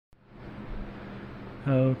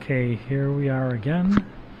Okay, here we are again.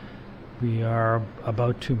 We are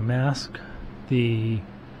about to mask the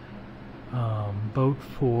boat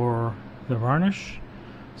for the varnish.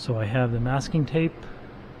 So I have the masking tape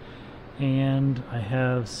and I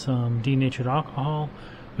have some denatured alcohol,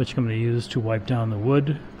 which I'm going to use to wipe down the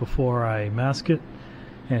wood before I mask it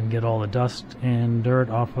and get all the dust and dirt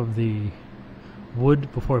off of the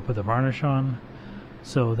wood before I put the varnish on.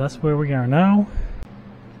 So that's where we are now.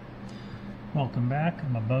 Welcome back.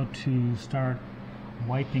 I'm about to start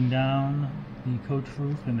wiping down the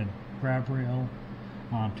Coachroof and the grab rail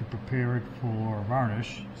to prepare it for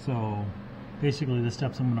varnish. So basically the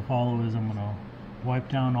steps I'm going to follow is I'm going to wipe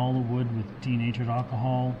down all the wood with denatured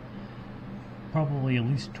alcohol, probably at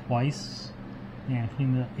least twice, and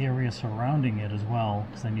clean the area surrounding it as well,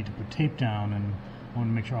 because I need to put tape down and I want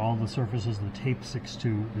to make sure all the surfaces the tape sticks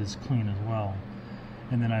to is clean as well.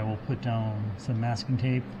 And then I will put down some masking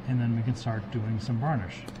tape, and then we can start doing some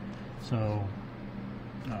varnish. So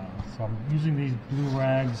I'm using these blue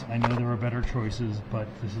rags. I know there are better choices, but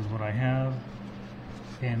this is what I have,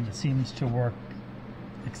 and it seems to work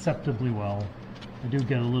acceptably well. I do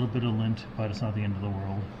get a little bit of lint, but it's not the end of the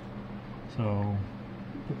world. So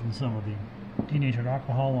putting some of the denatured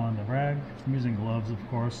alcohol on the rag. I'm using gloves, of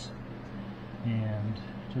course, and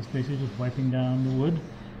basically just wiping down the wood.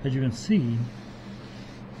 As you can see,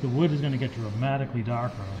 the wood is going to get dramatically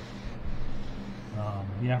darker.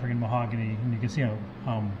 The African mahogany, and you can see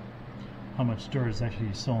how much dirt is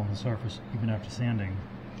actually still on the surface even after sanding.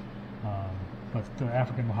 But the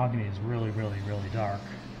African mahogany is really dark.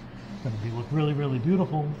 It's going to look really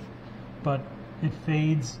beautiful, but it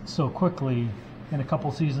fades so quickly. In a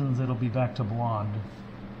couple seasons it'll be back to blonde.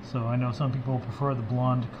 So I know some people prefer the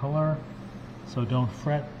blonde color, so don't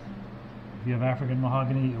fret. If you have African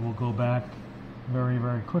mahogany, it will go back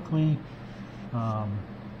very quickly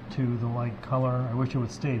to the light color. I wish it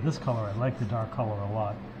would stay this color. I like the dark color a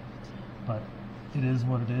lot, but it is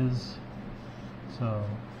what it is. So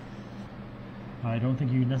I don't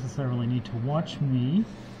think you necessarily need to watch me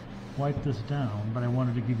wipe this down, but I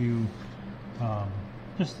wanted to give you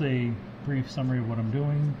just a brief summary of what I'm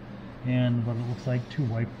doing and what it looks like to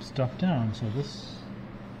wipe stuff down. So this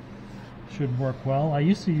should work well. I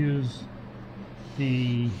used to use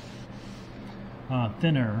the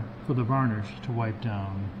thinner for the varnish to wipe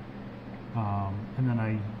down, and then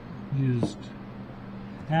I used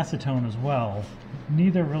acetone as well.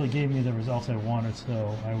 Neither really gave me the results I wanted,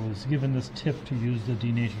 so I was given this tip to use the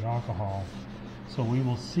denatured alcohol. So we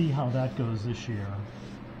will see how that goes this year.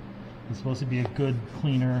 It's supposed to be a good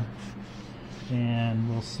cleaner, and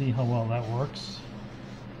we'll see how well that works.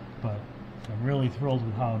 But I'm really thrilled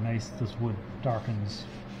with how nice this wood darkens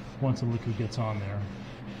once the liquid gets on there.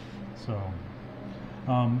 So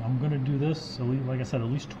I'm going to do this, like I said, at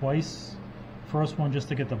least twice. First one just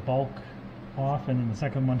to get the bulk off, and then the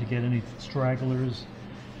second one to get any stragglers.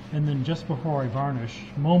 And then just before I varnish,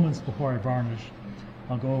 moments before I varnish,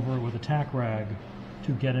 I'll go over it with a tack rag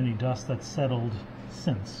to get any dust that's settled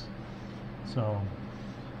since. So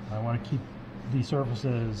I want to keep the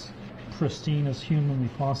surfaces pristine as humanly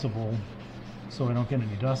possible so I don't get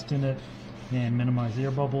any dust in it, and minimize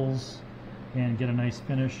air bubbles and get a nice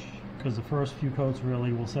finish, because the first few coats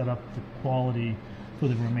really will set up the quality for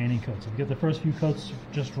the remaining coats. If you get the first few coats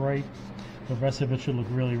just right, the rest of it should look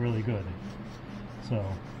really good. So,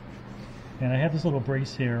 and I have this little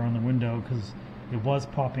brace here on the window because it was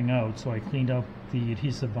popping out, so I cleaned up the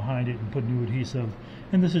adhesive behind it and put new adhesive,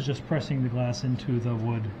 and this is just pressing the glass into the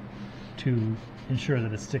wood to ensure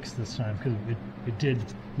that it sticks this time, because it did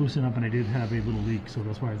loosen up and I did have a little leak, so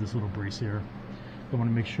that's why I have this little brace here. I want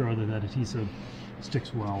to make sure that that adhesive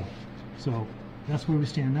sticks well. So that's where we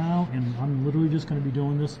stand now, and I'm literally just going to be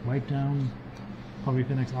doing this wipe down probably for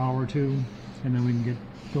the next hour or two, and then we can get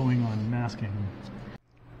going on masking.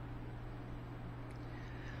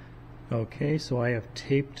 Okay, so I have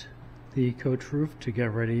taped the Coachroof to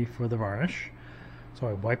get ready for the varnish. So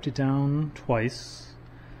I wiped it down twice,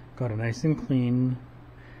 got it nice and clean,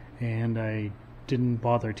 and I didn't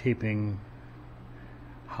bother taping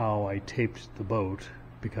how I taped the boat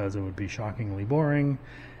because it would be shockingly boring,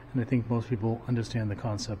 and I think most people understand the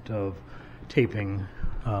concept of taping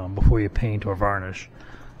before you paint or varnish.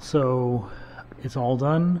 So it's all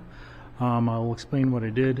done. I'll explain what I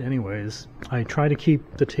did anyways. I try to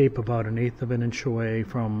keep the tape about 1/8 of an inch away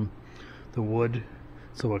from the wood,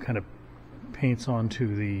 so it kind of paints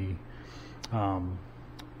onto the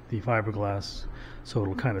fiberglass, so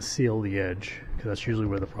it'll kind of seal the edge, because that's usually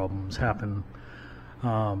where the problems happen.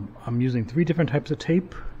 I'm using 3 different types of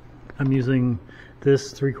tape. I'm using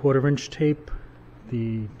this 3/4 inch tape,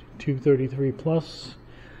 the 233 plus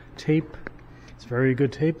tape. It's very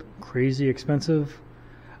good tape, crazy expensive.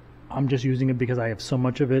 I'm just using it because I have so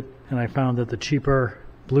much of it, and I found that the cheaper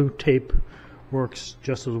blue tape works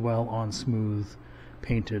just as well on smooth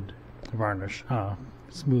painted varnish,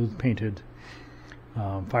 smooth painted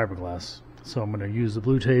fiberglass. So I'm going to use the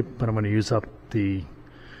blue tape, but I'm going to use up the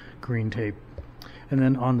green tape. And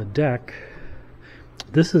then on the deck,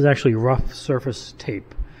 this is actually rough surface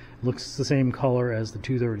tape. It looks the same color as the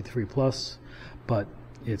 233 Plus, but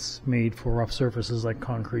it's made for rough surfaces like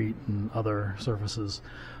concrete and other surfaces.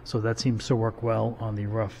 So that seems to work well on the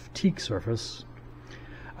rough teak surface.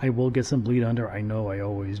 I will get some bleed under, I know I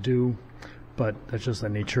always do, but that's just the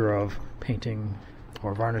nature of painting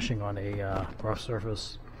or varnishing on a rough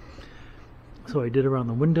surface. So I did around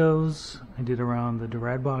the windows, I did around the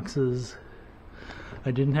Durad boxes.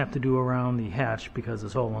 I didn't have to do around the hatch because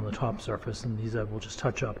it's all on the top surface, and these I will just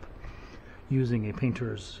touch up using a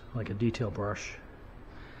painter's, like a detail brush.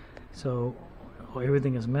 So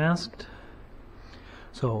everything is masked.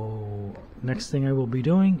 So next thing I will be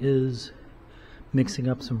doing is mixing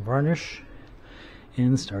up some varnish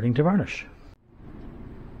and starting to varnish.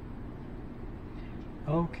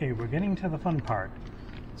 Okay, we're getting to the fun part.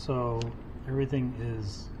 So everything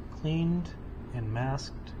is cleaned and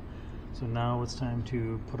masked. So now it's time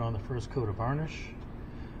to put on the first coat of varnish.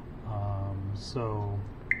 So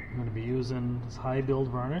I'm going to be using this high build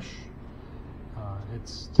varnish.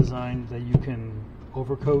 It's designed that you can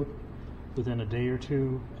overcoat within a day or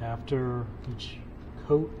two after each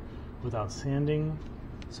coat without sanding.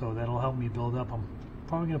 So that'll help me build up. I'm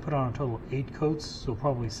probably going to put on a total of 8 coats, so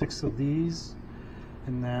probably 6 of these.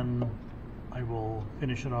 And then I will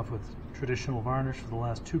finish it off with traditional varnish for the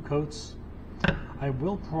last 2 coats. I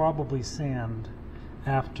will probably sand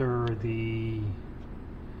after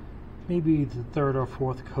maybe the 3rd or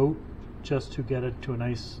 4th coat, just to get it to a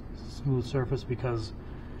nice smooth surface, because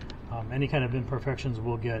any kind of imperfections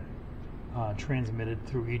will get transmitted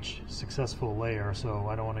through each successful layer. So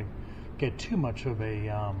I don't want to get too much of any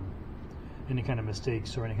kind of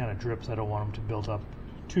mistakes or any kind of drips. I don't want them to build up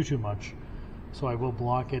too much. So I will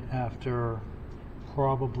block it after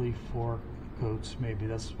probably 4 coats, maybe.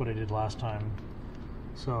 That's what I did last time.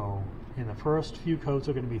 So in the first few coats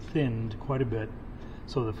are going to be thinned quite a bit.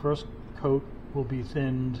 So the first coat will be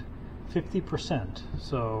thinned 50%.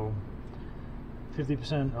 So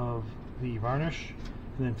 50% of the varnish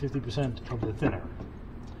and then 50% of the thinner.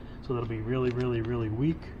 So that'll be really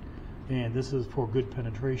weak. And this is for good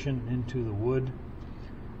penetration into the wood.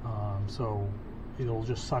 So it'll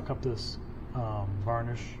just suck up this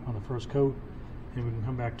varnish on the first coat, and we can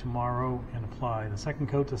come back tomorrow and apply the second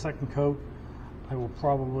coat. The second coat, I will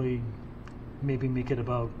probably maybe make it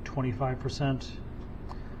about 25%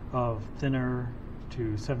 of thinner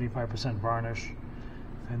to 75% varnish,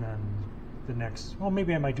 and then the next, well,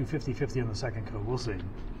 maybe I might do 50-50 on the second coat, we'll see.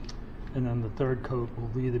 And then the third coat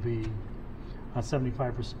will either be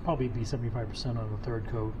 75%, probably be 75% on the third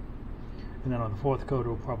coat, and then on the fourth coat it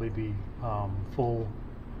will probably be full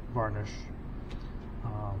varnish.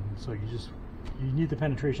 So you need the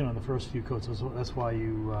penetration on the first few coats. That's why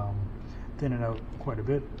you thin it out quite a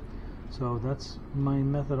bit. So that's my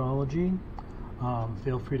methodology.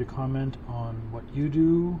 Feel free to comment on what you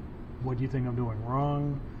do, what you think I'm doing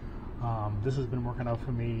wrong. This has been working out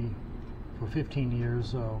for me for 15 years,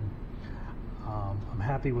 so I'm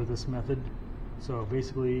happy with this method. So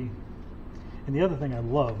basically, and the other thing I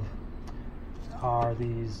love are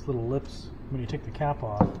these little lips. When you take the cap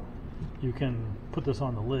off, you can put this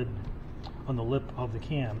on the lid, on the lip of the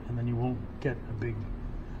can, and then you won't get a big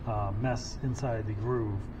mess inside the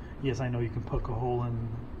groove. Yes, I know you can poke a hole in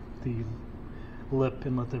the lip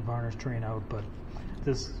and let the varnish drain out, but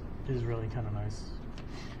this is really kind of nice.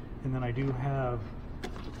 And then I do have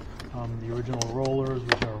the original rollers,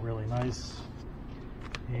 which are really nice.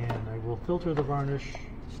 And I will filter the varnish.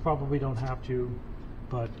 Probably don't have to,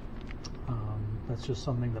 but that's just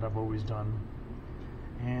something that I've always done.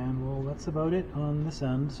 And well, that's about it on this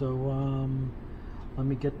end. So let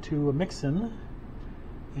me get to a mix-in,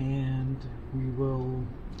 and we will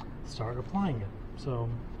start applying it. So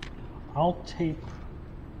I'll tape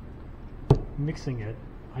mixing it.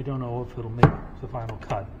 I don't know if it'll make the final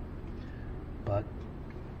cut, but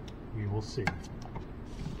we will see.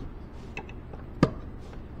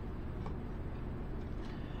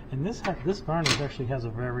 And this varnish actually has a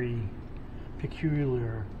very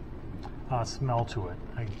peculiar smell to it.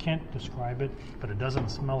 I can't describe it, but it doesn't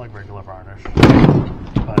smell like regular varnish.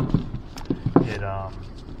 But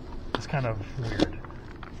it's kind of weird,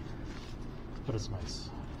 but it's nice.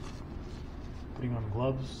 Putting on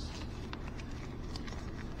gloves.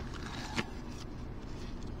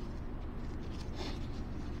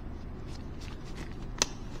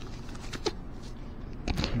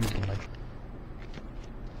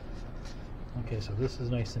 Okay, so this is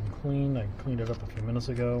nice and clean. I cleaned it up a few minutes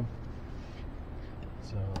ago.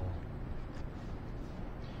 So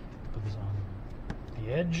put this on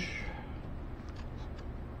the edge.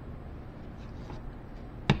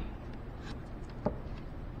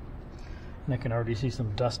 And I can already see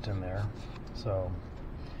some dust in there. So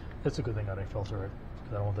it's a good thing that I filter it,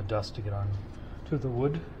 because I don't want the dust to get on to the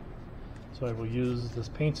wood. So I will use this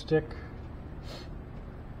paint stick,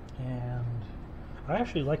 and I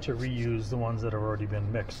actually like to reuse the ones that have already been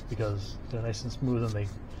mixed because they're nice and smooth and they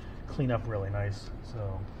clean up really nice. So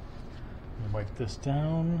I'm gonna wipe this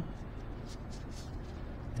down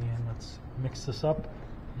and let's mix this up.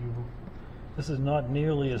 This is not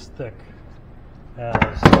nearly as thick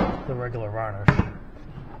as the regular varnish.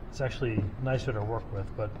 It's actually nicer to work with,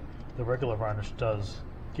 but the regular varnish does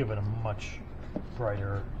give it a much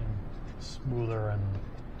brighter and smoother and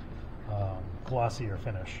glossier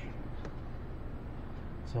finish.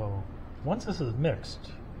 So once this is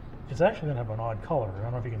mixed, it's actually going to have an odd color. I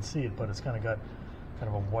don't know if you can see it, but it's kind of got kind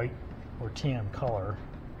of a white or tan color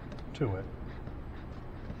to it.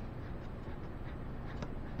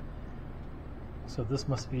 So this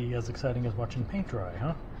must be as exciting as watching paint dry,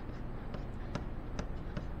 huh?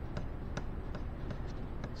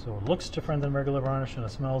 So it looks different than regular varnish and it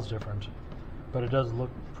smells different, but it does look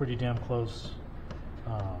pretty damn close.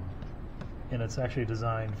 And it's actually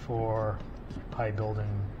designed for high building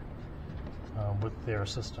with their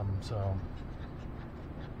system. So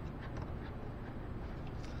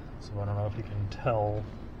I don't know if you can tell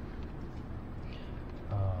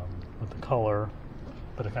with the color,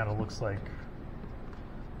 but it kind of looks like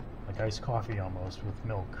iced coffee almost with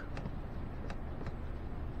milk.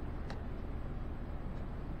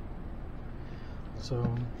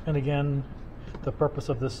 So, and again, the purpose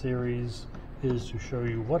of this series is to show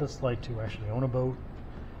you what it's like to actually own a boat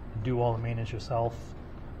and do all the maintenance yourself.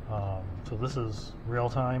 So this is real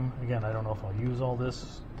time. Again, I don't know if I'll use all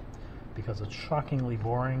this because it's shockingly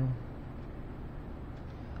boring,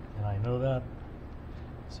 and I know that.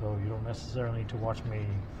 So you don't necessarily need to watch me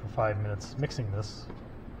for 5 minutes mixing this,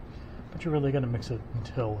 but you're really going to mix it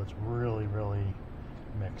until it's really, really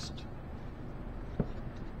mixed.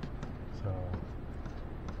 So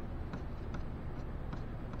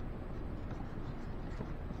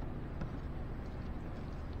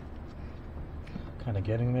kind of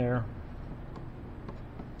getting there.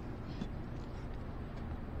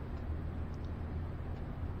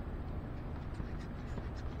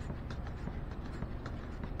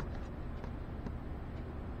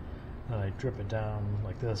 And I drip it down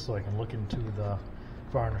like this so I can look into the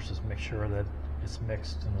varnish just to make sure that it's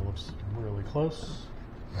mixed and it looks really close.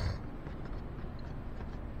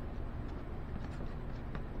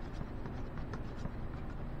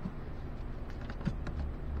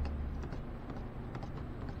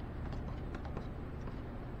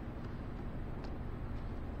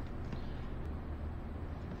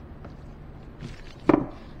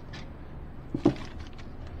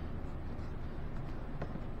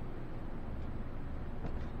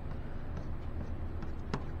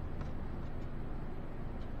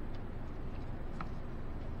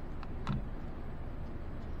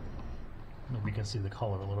 We can see the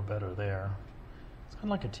color a little better there. It's kind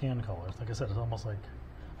of like a tan color. Like I said, it's almost like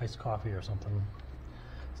iced coffee or something.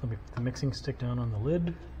 So let me put the mixing stick down on the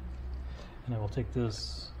lid, and I will take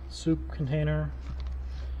this soup container,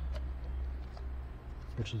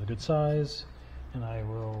 which is a good size, and I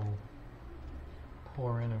will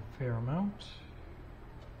pour in a fair amount.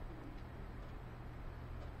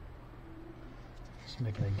 Just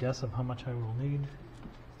making a guess of how much I will need.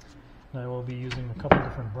 And I will be using a couple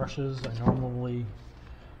different brushes. I normally,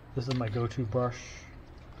 this is my go-to brush,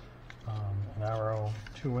 an Arrow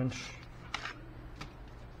 2-inch.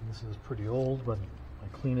 This is pretty old, but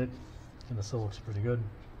I clean it and it still looks pretty good.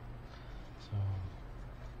 So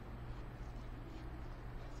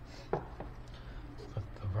put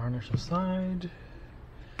the varnish aside,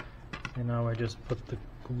 and now I just put the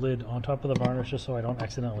lid on top of the varnish just so I don't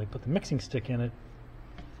accidentally put the mixing stick in it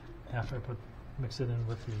after I mix it in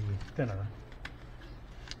with the thinner.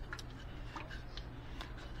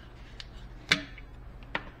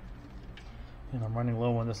 And I'm running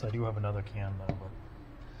low on this. I do have another can though, but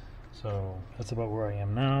so that's about where I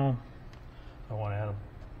am now. I want to add an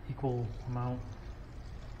equal amount.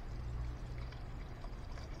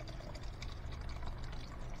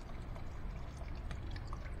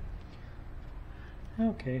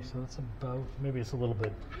 Okay, so that's about, maybe it's a little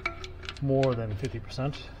bit more than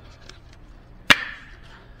 50%.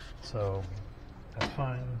 So that's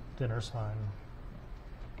fine, dinner's fine.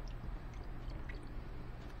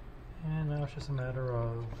 And now it's just a matter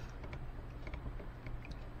of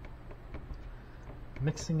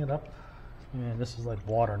mixing it up, and this is like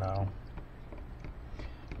water now,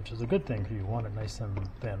 which is a good thing because you want it nice and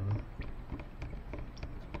thin.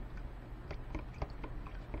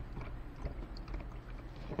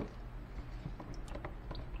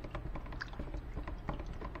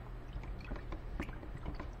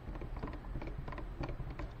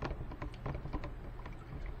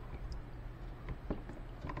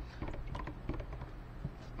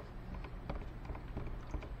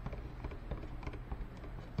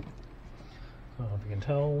 I don't know if you can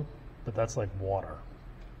tell, but that's like water.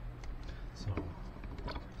 So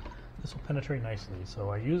this will penetrate nicely. So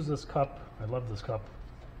I use this cup. I love this cup.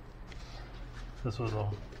 This was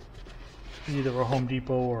either a Home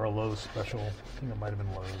Depot or a Lowe's special. I think it might have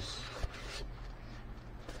been Lowe's.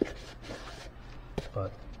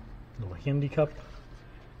 But little handy cup.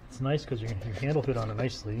 It's nice because your hand will fit on it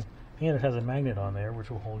nicely, and it has a magnet on there which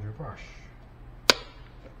will hold your brush.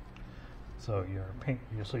 So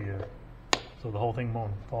so the whole thing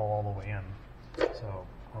won't fall all the way in. So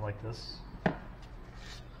I like this.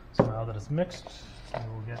 So now that it's mixed, I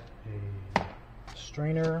will get a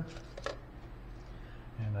strainer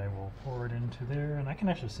and I will pour it into there. And I can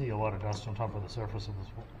actually see a lot of dust on top of the surface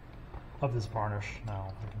of this varnish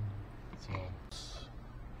now.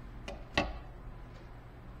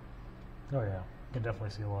 Oh yeah, you can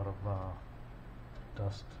definitely see a lot of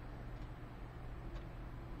dust.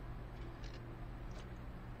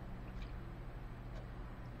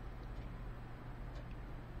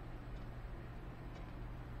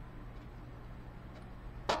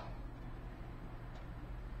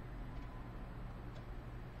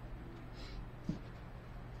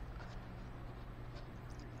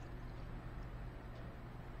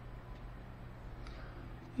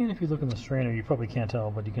 And if you look in the strainer, you probably can't tell,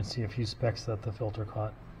 but you can see a few specks that the filter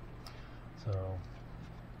caught. So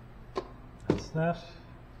that's that.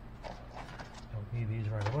 Don't need these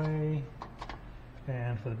right away.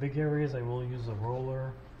 And for the big areas, I will use a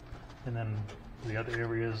roller. And then for the other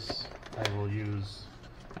areas, I will use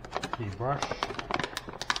the brush.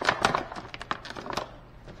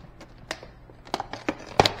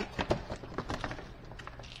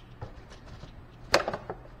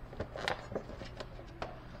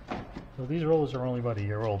 So these rollers are only about a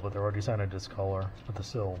year old, but they're already starting to discolor, but they're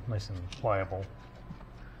still nice and pliable.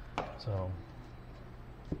 So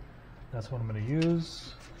that's what I'm going to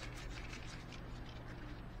use.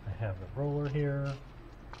 I have the roller here.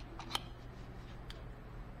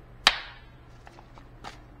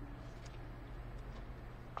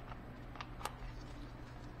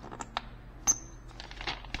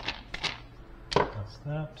 That's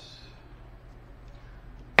that.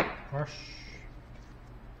 Brush.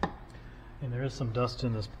 And there is some dust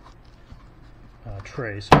in this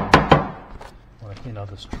tray, so I want to clean out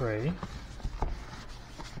this tray.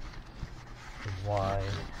 That's why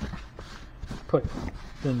I put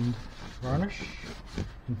thinned varnish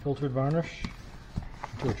and filtered varnish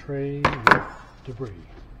into a tray with debris.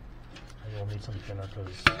 I will need some thinner because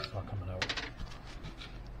it's not coming out.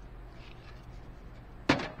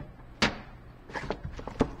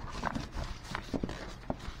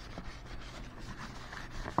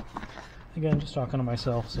 Again, just talking to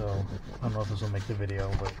myself, so I don't know if this will make the video,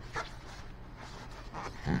 but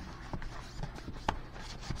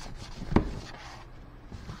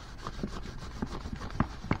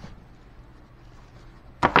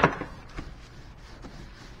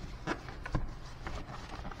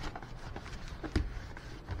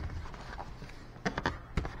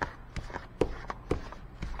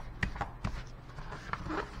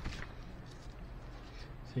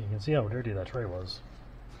so you can see how dirty that tray was.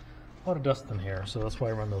 A lot of dust in here, so that's why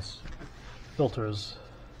I run those filters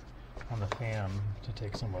on the fan to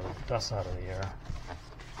take some of the dust out of the air.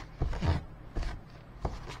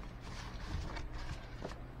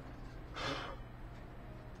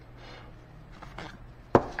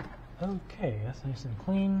 Okay, that's nice and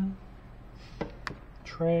clean.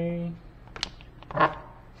 Tray.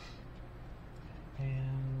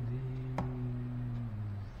 And the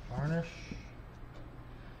varnish.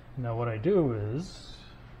 Now what I do is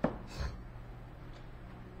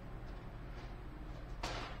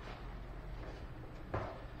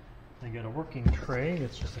I get a working tray.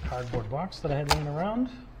 It's just a cardboard box that I had laying around,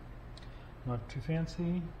 not too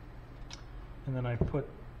fancy. And then I put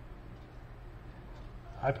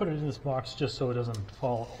it in this box just so it doesn't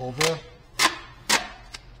fall over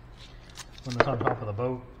when it's on top of the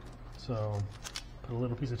boat. So put a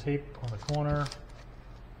little piece of tape on the corner,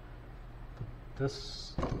 put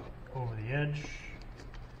this over the edge,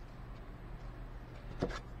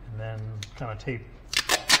 and then kind of tape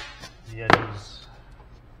the edges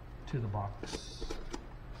to the box.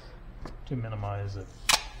 to minimize it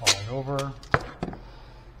falling over.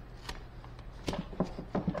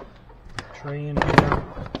 Tray in here.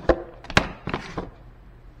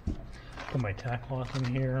 Put my tack cloth in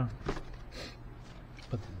here.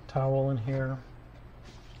 Put the towel in here.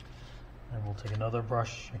 I will take another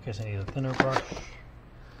brush in case I need a thinner brush.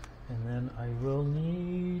 And then I will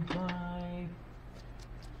need my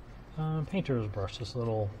painter's brush, this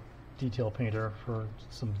little detail painter for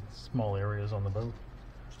some small areas on the boat.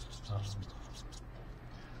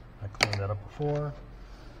 I cleaned that up before.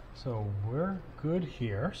 So we're good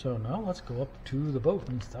here. So now let's go up to the boat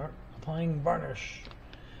and start applying varnish.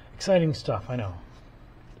 Exciting stuff, I know.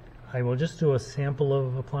 I will just do a sample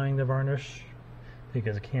of applying the varnish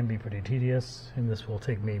because it can be pretty tedious, and this will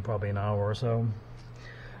take me probably an hour or so.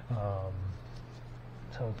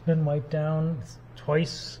 So it's been wiped down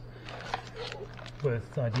twice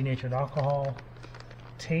with denatured alcohol,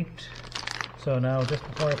 taped. So now just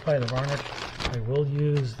before I apply the varnish, I will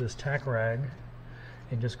use this tack rag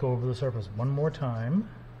and just go over the surface one more time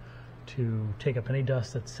to take up any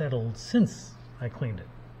dust that's settled since I cleaned it.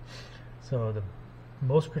 So the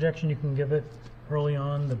most protection you can give it early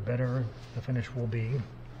on, the better the finish will be.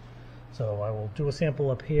 So I will do a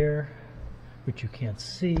sample up here, which you can't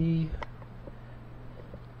see.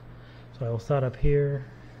 So I will start up here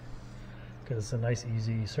because it's a nice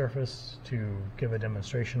easy surface to give a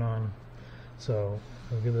demonstration on. So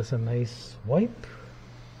I'll give this a nice wipe.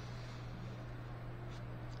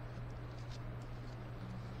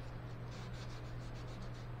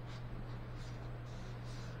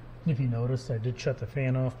 If you noticed, I did shut the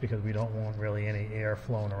fan off because we don't want really any air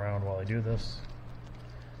flowing around while I do this.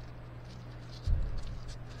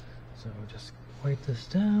 So just wipe this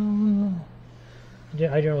down.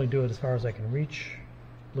 Yeah, I generally do it as far as I can reach.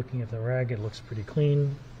 Looking at the rag, it looks pretty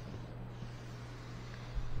clean.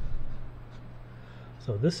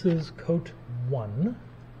 So this is coat 1.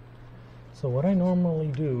 So what I normally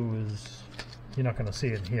do is, you're not going to see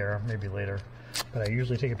it here, maybe later, but I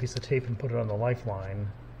usually take a piece of tape and put it on the lifeline.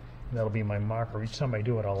 That'll be my marker. Each time I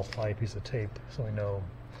do it, I'll apply a piece of tape so I know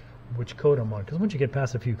which coat I'm on. Because once you get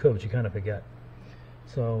past a few coats, you kind of forget.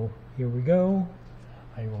 So here we go.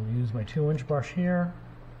 I will use my 2-inch brush here.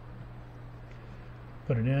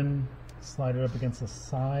 Put it in, slide it up against the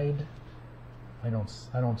side. I don't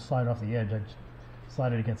slide off the edge. I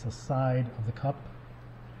slide it against the side of the cup.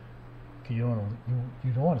 Okay, you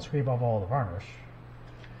don't want to scrape off all the varnish.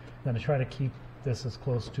 Then I try to keep this as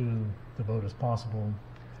close to the boat as possible.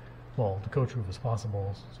 Well, the Coachroof as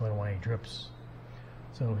possible, so I don't want any drips.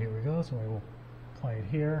 So here we go. So I will apply it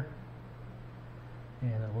here,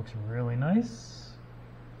 and it looks really nice.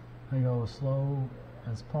 I go as slow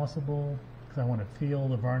as possible because I want to feel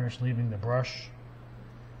the varnish leaving the brush.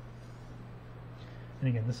 And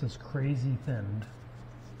again, this is crazy thinned,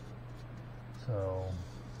 so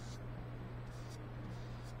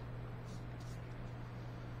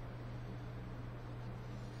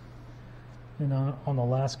and on the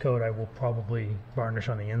last coat, I will probably varnish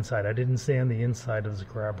on the inside. I didn't say on the inside of this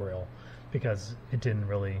grab rail because it didn't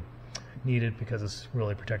really need it because it's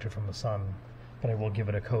really protected from the sun. But I will give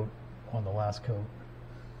it a coat on the last coat.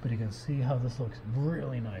 But you can see how this looks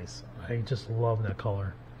really nice. I just love that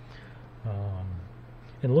color.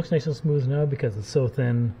 It looks nice and smooth now because it's so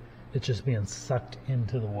thin. It's just being sucked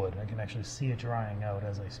into the wood. I can actually see it drying out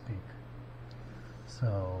as I speak.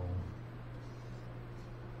 So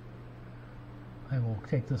I will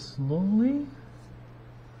take this slowly.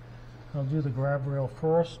 I'll do the grab rail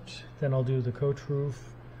first, then I'll do the Coachroof.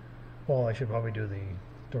 Well, I should probably do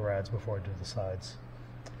the rads before I do the sides.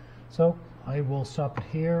 So I will stop it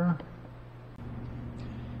here.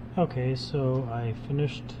 Okay, so I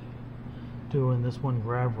finished doing this one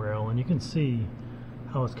grab rail, and you can see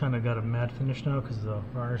how it's kind of got a matte finish now because the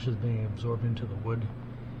varnish is being absorbed into the wood.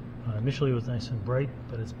 Initially it was nice and bright,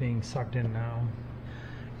 but it's being sucked in now.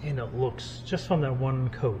 And it looks, just from that one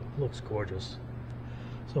coat, looks gorgeous.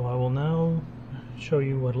 So I will now show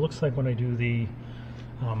you what it looks like when I do the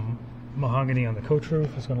mahogany on the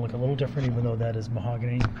Coachroof. It's going to look a little different even though that is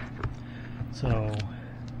mahogany. So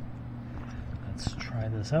let's try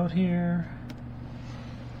this out here.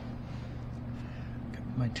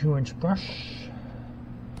 Got my 2-inch brush,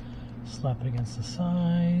 slap it against the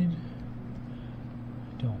side.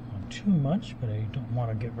 I don't want too much, but I don't want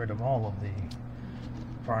to get rid of all of the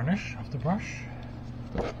varnish off the brush.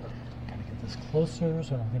 Gotta get this closer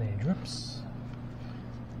so I don't get any drips.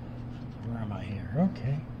 Where am I here?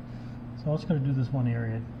 Okay. So I'm just going to do this one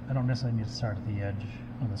area. I don't necessarily need to start at the edge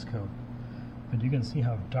on this coat, but you can see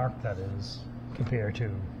how dark that is compared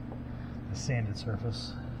to the sanded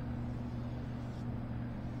surface.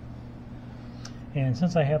 And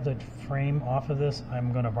since I have the frame off of this,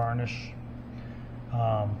 I'm going to varnish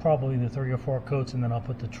probably the 3 or 4 coats, and then I'll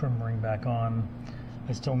put the trim ring back on.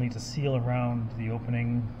 I still need to seal around the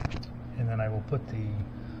opening, and then I will put the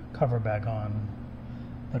cover back on.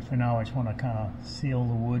 But for now, I just want to kind of seal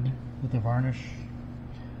the wood with the varnish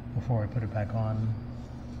before I put it back on.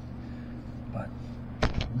 But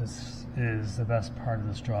this is the best part of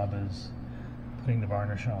this job, is putting the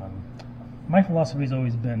varnish on. My philosophy has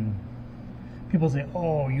always been, people say,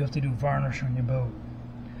 oh, you have to do varnish on your boat.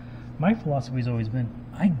 My philosophy has always been,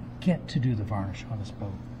 I get to do the varnish on this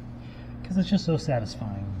boat because it's just so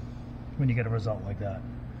satisfying when you get a result like that,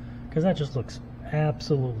 because that just looks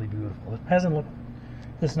absolutely beautiful. It hasn't looked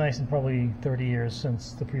this nice in probably 30 years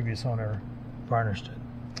since the previous owner varnished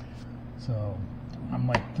it. So I'm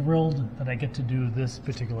like thrilled that I get to do this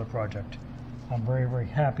particular project. I'm very, very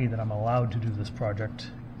happy that I'm allowed to do this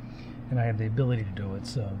project and I have the ability to do it.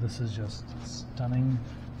 So this is just stunning.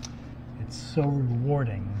 It's so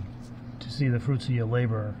rewarding to see the fruits of your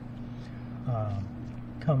labor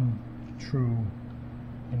come true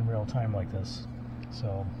in real time like this.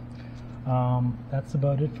 So that's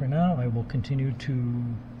about it for now. I will continue to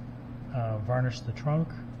varnish the trunk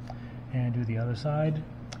and do the other side.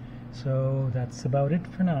 So that's about it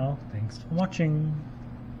for now. Thanks for watching.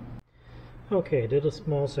 Okay, I did a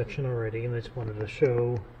small section already, and I just wanted to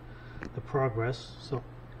show the progress. So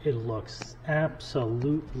it looks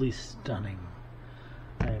absolutely stunning.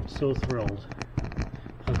 I am so thrilled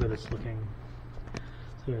how good it's looking.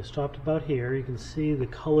 So I stopped about here. You can see the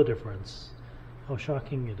color difference, how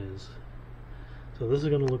shocking it is. So this is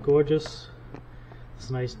going to look gorgeous. This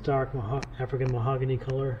nice dark African mahogany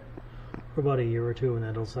color for about a year or two, and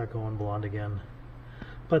then it'll start going blonde again.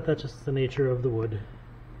 But that's just the nature of the wood.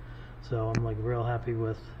 So I'm like real happy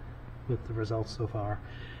with the results so far.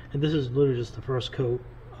 And this is literally just the first coat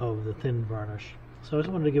of the thin varnish. So I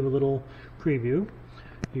just wanted to give a little preview.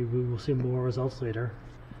 We will see more results later.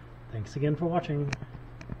 Thanks again for watching.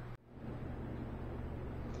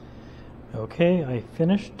 Okay, I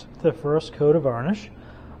finished the first coat of varnish.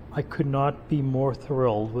 I could not be more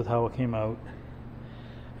thrilled with how it came out.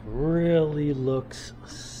 It really looks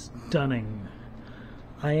stunning.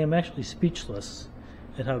 I am actually speechless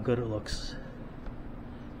at how good it looks.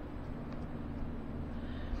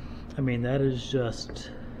 I mean, that is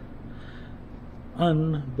just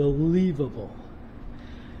unbelievable.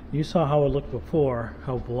 You saw how it looked before,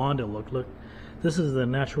 how blonde it looked. Look, this is the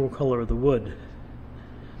natural color of the wood.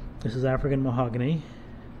 This is African mahogany,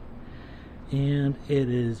 and it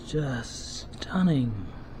is just stunning.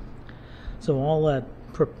 So all that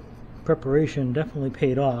preparation definitely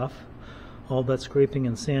paid off, all that scraping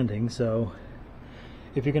and sanding. So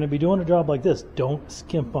if you're going to be doing a job like this, don't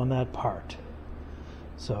skimp on that part.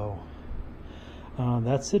 So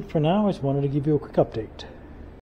that's it for now. I just wanted to give you a quick update.